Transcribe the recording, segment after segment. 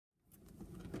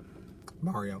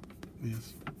Mario.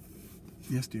 Yes.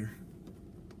 Yes, dear.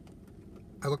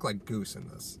 I look like Goose in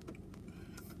this.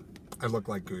 I look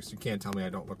like Goose. You can't tell me I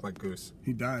don't look like Goose.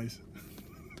 He dies.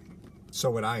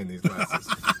 So would I in these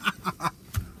glasses.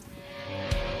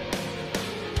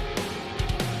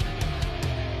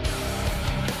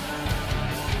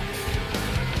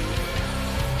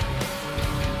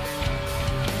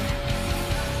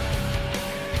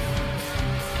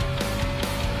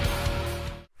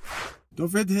 Don't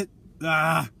forget to hit.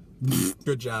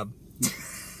 Good job.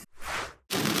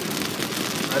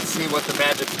 Let's see what the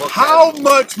magic book How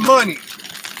much money?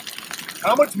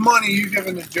 How much money are you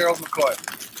giving to Gerald McCoy?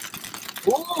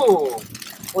 Ooh.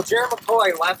 Well, Gerald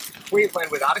McCoy left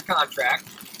Cleveland without a contract.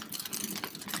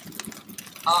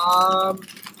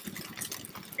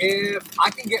 If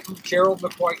I can get Gerald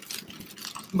McCoy,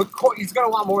 he's going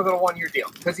to want more than a one-year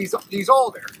deal because he's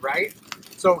older, right?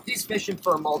 So he's fishing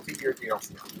for a multi-year deal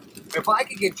still. If I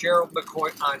could get Gerald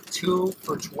McCoy on 2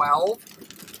 for $12,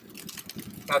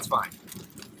 that's fine.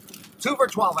 2 for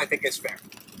 $12, I think, is fair.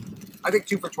 I think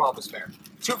 2 for $12 is fair.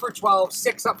 2 for $12,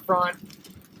 6 up front.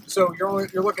 So you're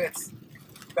looking at,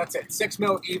 that's it, $6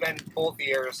 million even both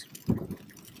years.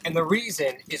 And the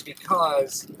reason is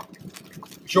because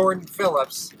Jordan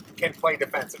Phillips can play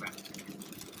defensive end.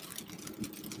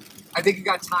 I think you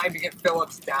got time to get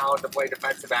Phillips down to play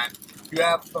defensive end. You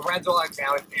have Lorenzo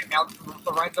Alexander,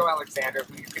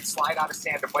 who you could slide out of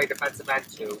stand to play defensive end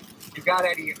too. You got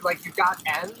Eddie, you got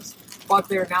ends, but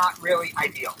they're not really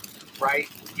ideal, right?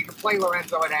 You can play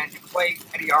Lorenzo at end, you can play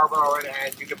Eddie Arboro at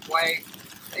end, you can play.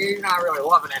 You're not really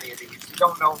loving any of these. You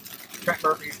don't know Trent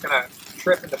Murphy's gonna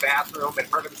trip in the bathroom and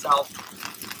hurt himself.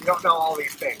 You don't know all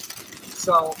these things.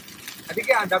 So I think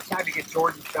you got enough time to get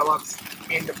Jordan Phillips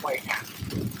into play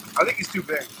end. I think he's too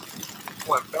big.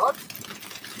 What, Phillips?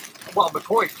 Well,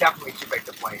 McCoy's definitely too big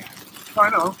to play end. I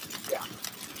know. Yeah.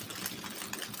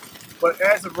 But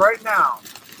as of right now,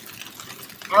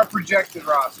 our projected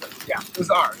roster, is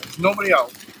ours. There's nobody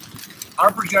else.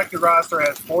 Our projected roster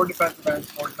has 4 defensive ends,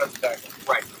 4 defensive tackles.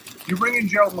 Right. You bring in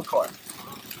Gerald McCoy.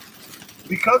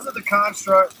 Because of the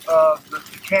construct of the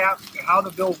cap and how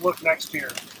the Bills look next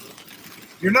year,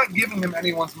 you're not giving him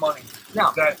anyone's money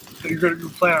that you're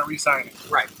planning on re-signing.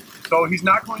 Right. So he's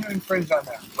not going to infringe on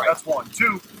that. Right. That's one.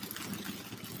 2,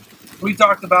 we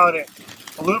talked about it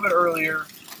a little bit earlier,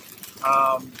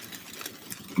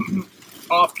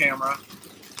 off camera.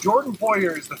 Jordan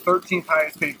Poyer is the 13th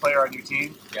highest paid player on your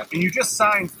team, and you just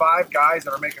signed 5 guys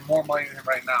that are making more money than him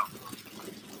right now.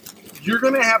 You're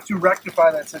going to have to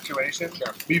rectify that situation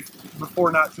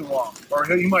before not too long, or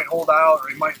he might hold out, or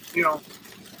he might,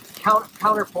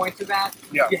 Counterpoint to that,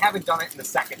 you haven't done it in the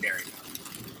secondary.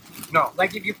 No.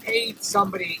 Like if you paid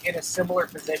somebody in a similar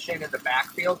position in the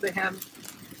backfield to him,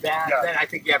 then I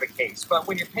think you have a case. But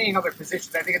when you're paying other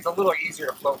positions, I think it's a little easier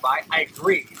to float by. I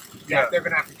agree that they're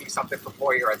going to have to do something for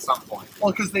Poyer at some point.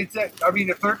 Well, because if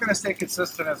they're going to stay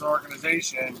consistent as an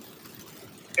organization,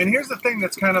 and here's the thing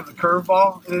that's kind of the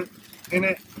curveball in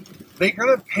it, they're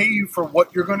going to pay you for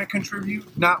what you're going to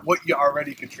contribute, not what you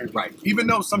already contribute. Right. Even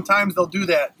though sometimes they'll do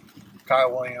that.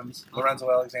 Kyle Williams,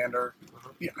 Lorenzo Alexander.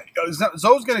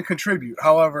 Zoe's going to contribute.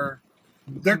 However,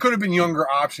 there could have been younger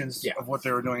options of what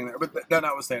they were doing there. But that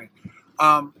notwithstanding,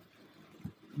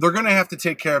 they're going to have to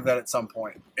take care of that at some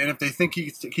point. And if they think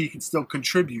he can still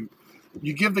contribute,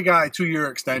 you give the guy a 2-year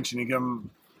extension. You give him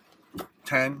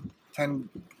 $10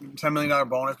 million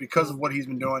bonus because of what he's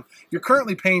been doing. You're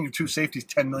currently paying your 2 safeties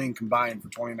 $10 million combined for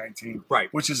 2019, right?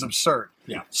 Which is absurd.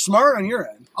 Yeah, smart on your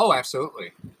end. Oh,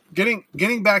 absolutely.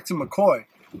 Getting back to McCoy,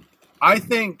 I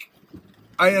think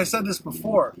I said this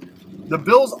before. The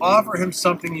Bills offer him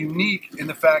something unique in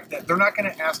the fact that they're not going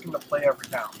to ask him to play every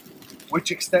down, which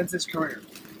extends his career.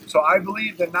 So I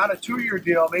believe that not a 2-year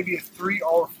deal, maybe a 3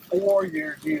 or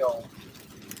 4-year deal.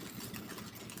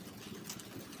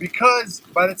 Because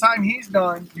by the time he's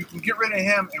done, you can get rid of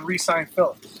him and re-sign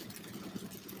Phillips.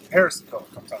 Harrison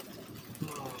Phillips comes out.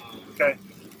 Okay?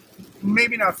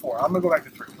 Maybe not 4. I'm going to go back to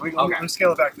 3. Let's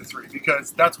scale it back to 3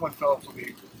 because that's when Phillips will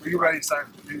be. Are you ready to sign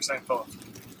Phillips?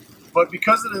 But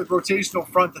because of the rotational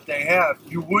front that they have,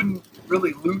 you wouldn't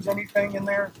really lose anything in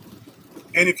there.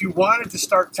 And if you wanted to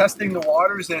start testing the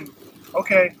waters and,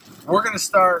 okay, we're going to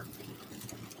start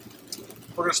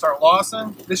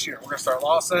Lawson this year. We're going to start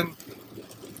Lawson,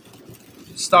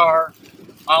 Starr,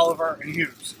 Oliver, and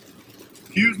Hughes.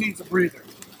 Hughes needs a breather.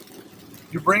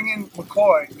 You bring in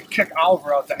McCoy, you kick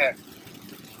Oliver out the end.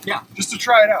 Yeah. Just to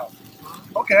try it out.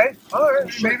 Okay. All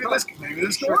right. Maybe this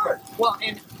can work. Well,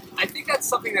 and I think that's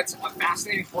something that's a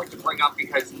fascinating point to bring up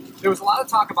because there was a lot of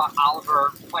talk about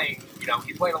Oliver playing You know,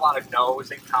 he played a lot of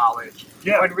nose in college.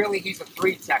 Yeah. When really he's a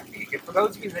 3 technique. And for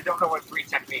those of you that don't know what 3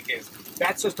 technique is,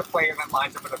 that's just a player that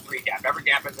lines up in a 3 gap. Every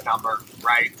gap is a number,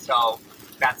 right? So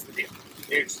that's the deal.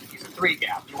 He's a 3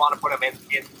 gap. You want to put him in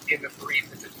the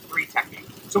 3 technique.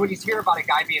 So when you hear about a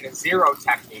guy being a 0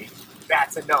 technique,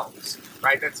 that's a nose,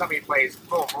 right? Then somebody plays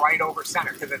boom right over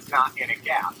center because it's not in a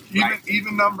gap. Right?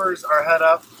 Even numbers are head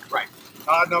up. Right.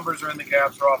 Odd numbers are in the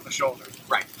gaps or off the shoulder.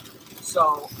 Right.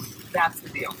 So that's the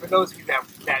deal. For those of you that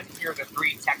hear the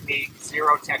 3 technique,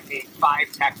 0 technique,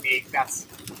 5 technique, that's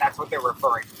what they're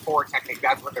referring to. 4 technique,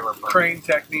 that's what they're referring to. Crane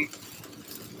technique.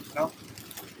 No?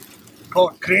 Call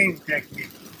it crane technique.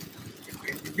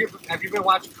 Have you been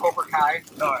watching Cobra Kai?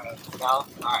 No, I haven't. No? All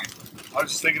right. I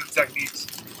was just thinking of techniques.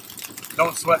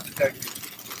 Don't sweat the technique.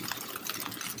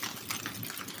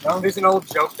 No? There's an old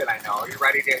joke that I know. Are you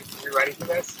ready for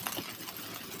this?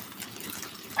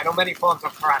 I know many forms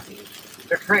of karate.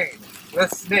 The crane, the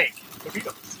snake, the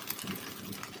Beatles.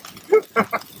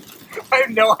 I have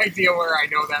no idea where I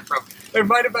know that from. It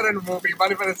might have been in a movie, it might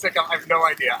have been a sitcom. I have no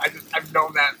idea. I've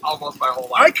known that almost my whole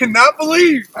life. I cannot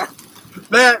believe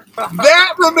that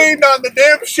remained on the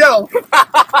damn shelf,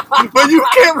 but you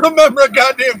can't remember a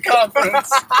goddamn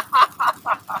conference.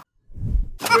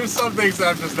 There's some things that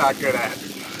I'm just not good at.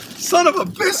 Son of a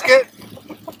biscuit.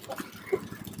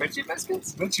 Minchie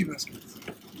biscuits? Minchie biscuits.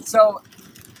 So,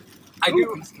 I do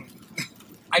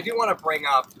want to bring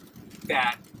up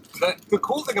that the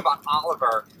cool thing about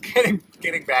Oliver,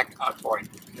 getting back on point,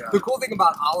 Yeah. the cool thing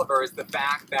about Oliver is the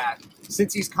fact that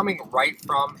since he's coming right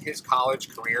from his college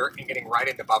career and getting right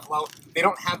into Buffalo, they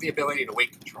don't have the ability to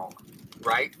weight control him,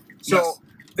 right? So Yes.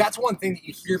 that's one thing that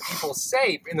you hear people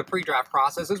say in the pre-draft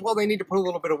process is, well, they need to put a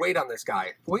little bit of weight on this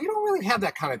guy. Well, you don't really have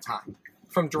that kind of time.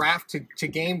 From draft to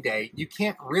game day, you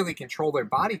can't really control their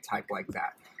body type like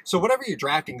that. So whatever you're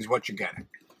drafting is what you're getting.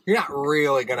 You're not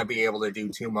really going to be able to do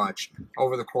too much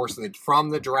over the course of from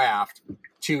the draft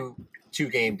to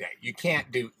game day. You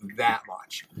can't do that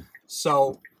much.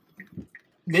 So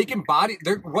they can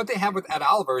what they have with Ed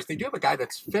Oliver is they do have a guy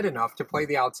that's fit enough to play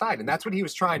the outside, and that's what he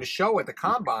was trying to show at the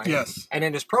combine. Yes. And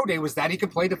in his pro day was that he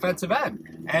could play defensive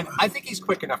end, and I think he's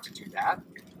quick enough to do that.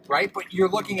 Right, but you're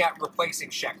looking at replacing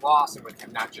Shaq Lawson with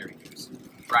him, not Jerry Hughes,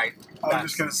 right? I'm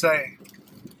just gonna say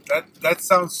that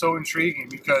sounds so intriguing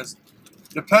because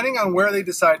depending on where they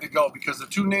decide to go, because the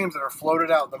 2 names that are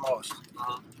floated out the most,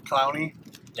 Clowney,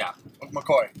 yeah,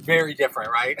 McCoy, very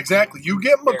different, right? Exactly. You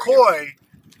get McCoy,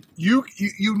 you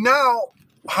now.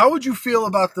 How would you feel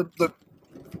about the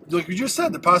like you just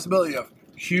said, the possibility of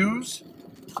Hughes,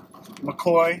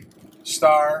 McCoy,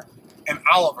 Starr, and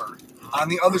Oliver on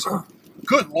the other side?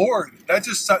 Good Lord, that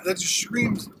just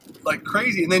screams like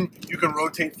crazy. And then you can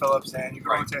rotate Phillips and you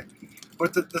can rotate.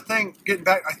 But the thing, getting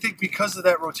back, I think because of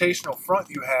that rotational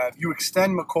front you have, you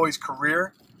extend McCoy's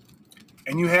career,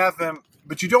 and you have him,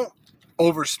 but you don't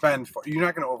overspend for. You're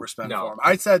not going to overspend for him.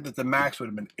 I said that the max would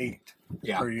have been 8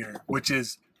 per year, which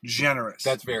is generous.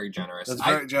 That's very generous. That's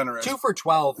very generous. 2 for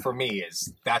 12 for me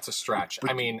that's a stretch.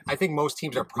 I mean, I think most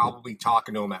teams are probably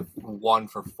talking to him at 1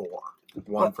 for 4.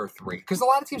 1 for 3. Because a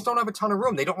lot of teams don't have a ton of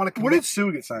room. They don't want to commit. What did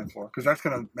Sue get signed for? Because that's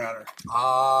going to matter.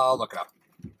 Look it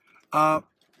up.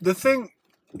 The thing,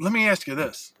 let me ask you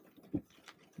this.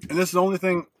 And this is the only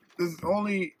thing,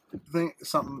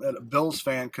 something that a Bills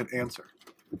fan could answer.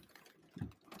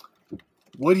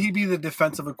 Would he be the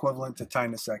defensive equivalent to Ty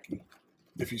Nsekhe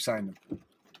if you signed him?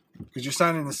 Because you're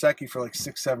signing Nsekhe for like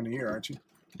 $6-7 a year, aren't you?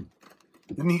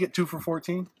 Didn't he get 2 for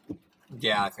 14?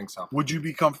 Yeah, I think so. Would you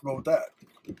be comfortable with that?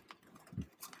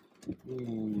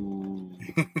 Ooh.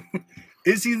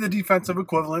 Is he the defensive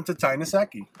equivalent to Ty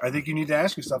Nsekhe? I think you need to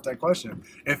ask yourself that question.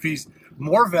 If he's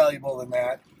more valuable than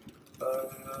that,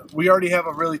 we already have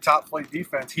a really top flight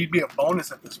defense. He'd be a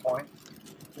bonus at this point.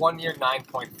 1 year,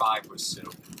 9.5 was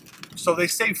Sue. So they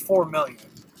saved $4 million.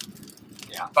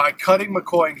 Yeah. By cutting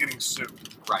McCoy and getting Sue.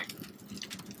 Right.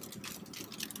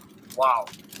 Wow.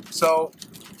 So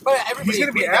but everybody he's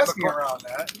going to be asking around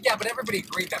that. Yeah, but everybody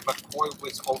agreed that McCoy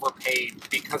was overpaid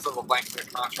because of the length of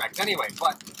the contract anyway.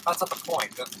 But that's not the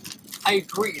point. I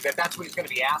agree that that's what he's going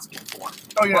to be asking for.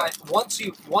 Oh yeah. But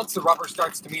once the rubber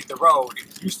starts to meet the road,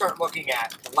 you start looking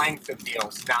at length of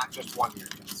deals, not just 1 year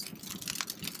deals.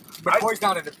 McCoy's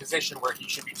not in a position where he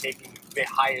should be taking the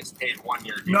highest paid 1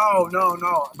 year deal.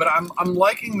 No. But I'm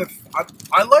liking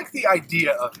I like the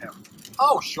idea of him.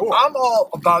 Oh, sure. I'm all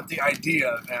about the idea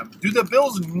of him. Do the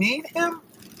Bills need him?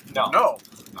 No.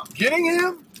 Getting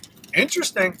him?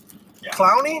 Interesting. Yeah.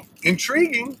 Clowney?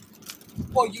 Intriguing.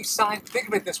 Well, you think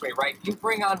of it this way, right? You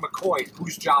bring on McCoy,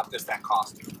 whose job does that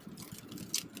cost you?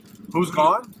 Who's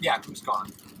gone? Yeah, who's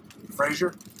gone?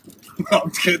 Frazier? No,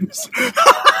 I'm kidding.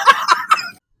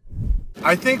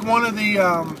 I think one of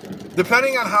the,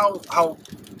 depending on how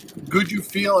good you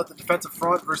feel at the defensive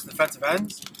front versus defensive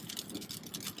ends,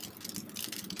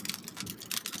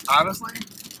 honestly,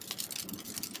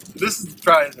 this is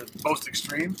probably the most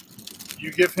extreme.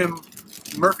 You give him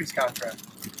Murphy's contract.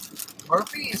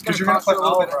 Murphy is going to cost you a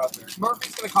little bit. Out there.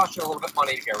 Murphy's going to cost you a little bit of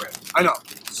money to get rid of. I know.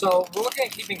 So we're looking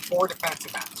at keeping 4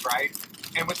 defensive ends, right?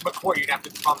 And with McCoy, you'd have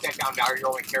to bump that down. Now you're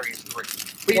only carrying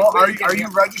 3. Well, are you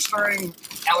registering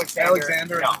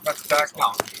Alexander no. as defensive tackle?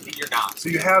 No, you're not. So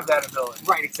you have that ability.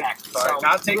 Right, exactly. So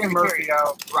not taking Murphy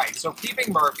out. Right, so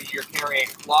keeping Murphy, you're carrying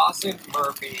Lawson,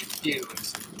 Murphy,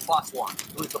 Hughes,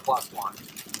 +1. Who's the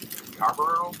 +1?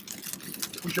 Yarborough?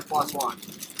 Who's your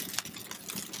 +1?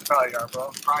 Probably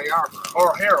Yarborough. Probably Yarborough.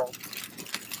 Or Harold.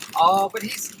 Oh, but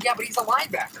he's a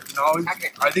linebacker. No,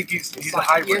 I think he's a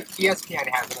hybrid. ESPN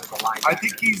has him as a linebacker. I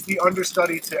think he's the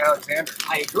understudy to Alexander.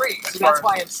 I agree. So that's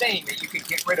why I'm saying that you could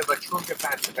get rid of a true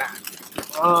defensive end.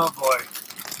 Oh boy.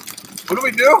 What do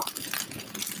we do?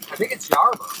 I think it's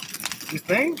Yarborough. You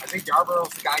think? I think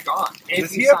Yarborough's the guy gone.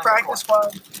 Does he have practice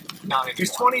squad? Not anymore.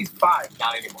 He's 25.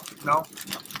 Not anymore. No?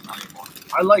 Not anymore.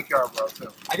 I like Yarborough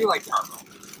too. I do like Yarborough.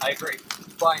 I agree.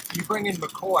 But you bring in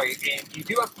McCoy, and you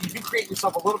do create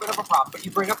yourself a little bit of a problem, but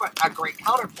you bring up a great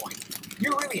counterpoint.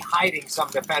 You're really hiding some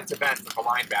defensive ends at the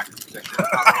linebacker position on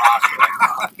the roster right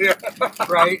now. Yeah.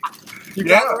 Right? You've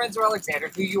got Lorenzo Alexander,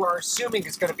 who you are assuming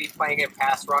is going to be playing in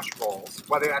pass rush roles,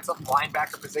 whether that's a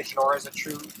linebacker position or as a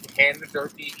true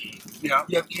hand-in-the-dirt DE. Yeah.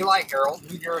 You have Eli Harold,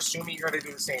 who you're assuming you're going to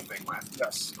do the same thing with.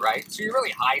 Yes. Right? So you're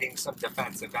really hiding some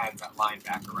defensive ends at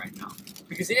linebacker right now.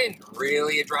 Because he didn't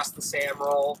really address the Sam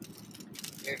role.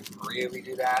 Didn't really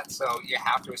do that, so you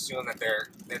have to assume that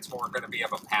it's more going to be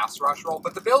of a pass rush role.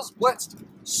 But the Bills blitzed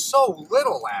so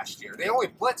little last year; they only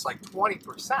blitzed like 20%.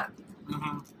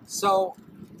 Mm-hmm. So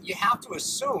you have to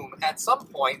assume at some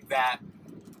point that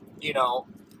you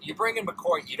bring in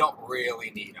McCoy, you don't really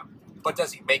need him. But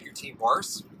does he make your team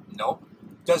worse? Nope.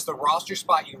 Does the roster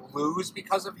spot you lose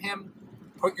because of him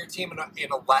put your team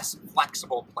in a less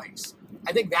flexible place?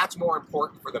 I think that's more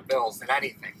important for the Bills than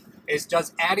anything.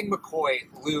 Does adding McCoy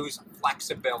lose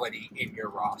flexibility in your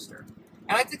roster?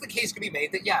 And I think the case could be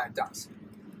made that, yeah, it does.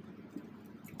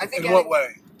 I think in what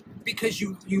way? Because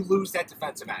you lose that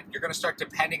defensive end. You're going to start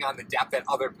depending on the depth at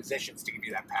other positions to give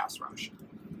you that pass rush.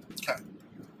 Okay.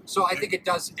 So I think it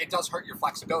does hurt your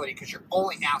flexibility because you're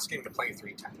only asking to play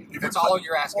 3 technique. That's all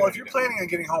you're asking. Well, if you're planning on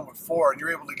getting home with 4 and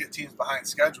you're able to get teams behind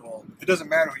schedule, it doesn't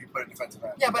matter who you put in defensive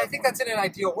end. Yeah, but I think that's in an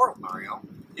ideal world, Mario.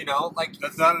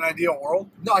 That's not an ideal world?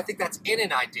 No, I think that's in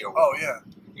an ideal world. Oh, yeah.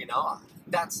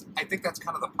 I think that's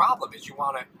kind of the problem is you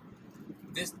want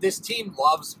to. This team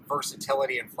loves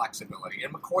versatility and flexibility,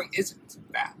 and McCoy isn't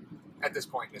that at this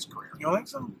point in his career. You don't think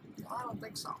so? I don't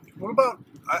think so. What about?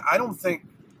 I don't think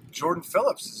Jordan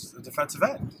Phillips is a defensive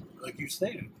end, like you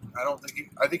stated.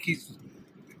 I think he's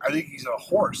a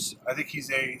horse. I think he's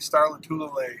a Starlin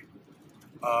Tulele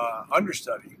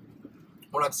understudy.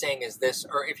 What I'm saying is this,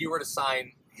 or if you were to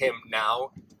sign him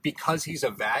now, because he's a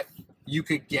vet, you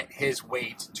could get his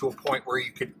weight to a point where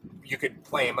you could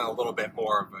play him a little bit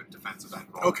more of a defensive end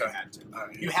role. Okay.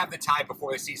 You have the time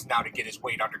before the season now to get his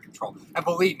weight under control. And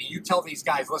believe me, you tell these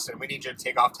guys, listen, we need you to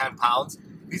take off 10 pounds.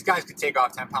 These guys could take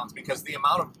off 10 pounds because the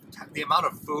amount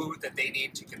of food that they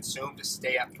need to consume to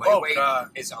stay at play weight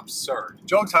is absurd.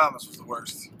 Joe Thomas was the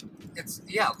worst.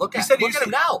 Look at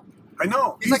him now. I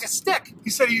know. He's like a stick. He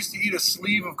said he used to eat a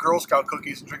sleeve of Girl Scout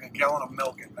cookies and drink a gallon of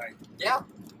milk at night. Yeah.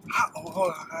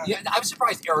 Yeah, I'm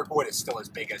surprised Eric Wood is still as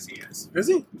big as he is. Is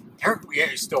he? Eric, yeah,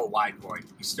 he's still a wide boy.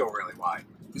 He's still really wide.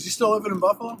 Is he still living in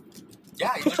Buffalo?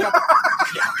 Yeah, he just got.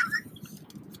 Yeah.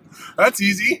 That's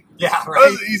easy. Yeah,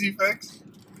 right. That's an easy fix.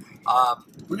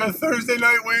 We got Thursday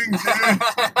night wings,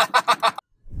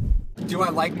 dude. Do I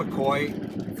like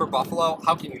McCoy for Buffalo?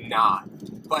 How can you not?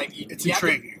 It's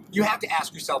intriguing. You have to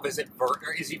ask yourself: is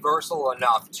he versatile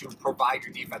enough to provide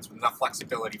your defense with enough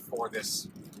flexibility for this?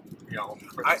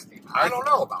 For this team? I don't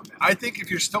know about that. I think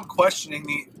if you're still questioning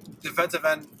the defensive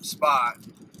end spot,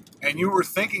 and you were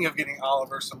thinking of getting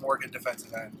Oliver some more good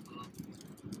defensive end.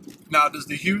 Now, does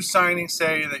the Hughes signing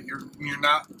say that you're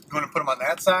not going to put him on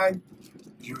that side?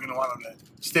 You're going to want him to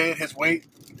stay at his weight?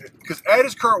 Because at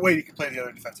his current weight, he can play the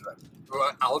other defensive end.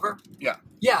 Oliver? Yeah.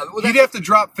 Yeah. Well, he'd have to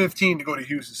drop 15 to go to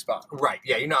Hughes' spot. Right.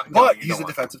 Yeah. But he's a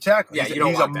defensive tackle. Yeah, he's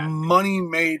a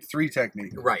money-made 3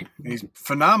 technique. Right. And he's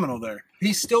phenomenal there.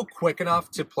 He's still quick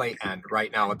enough to play end right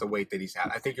now at the weight that he's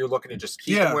at. I think you're looking to just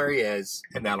keep him where he is,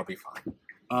 and that'll be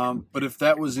fine. But if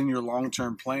that was in your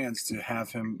long-term plans to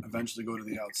have him eventually go to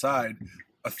the outside,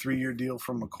 a 3-year deal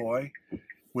from McCoy,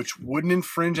 which wouldn't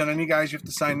infringe on any guys you have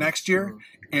to sign next year,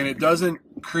 and it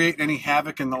doesn't create any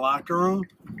havoc in the locker room.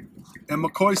 And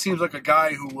McCoy seems like a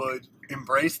guy who would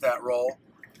embrace that role.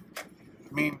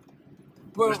 I mean,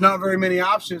 there's not very many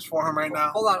options for him right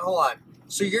now. Hold on.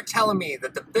 So you're telling me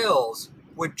that the Bills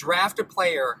would draft a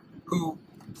player who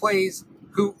plays,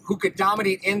 who could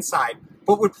dominate inside,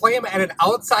 but would play him at an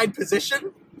outside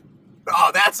position?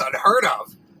 Oh, that's unheard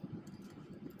of.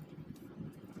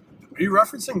 Are you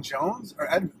referencing Jones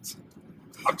or Edmonds?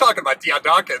 I'm talking about Deion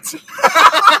Dawkins.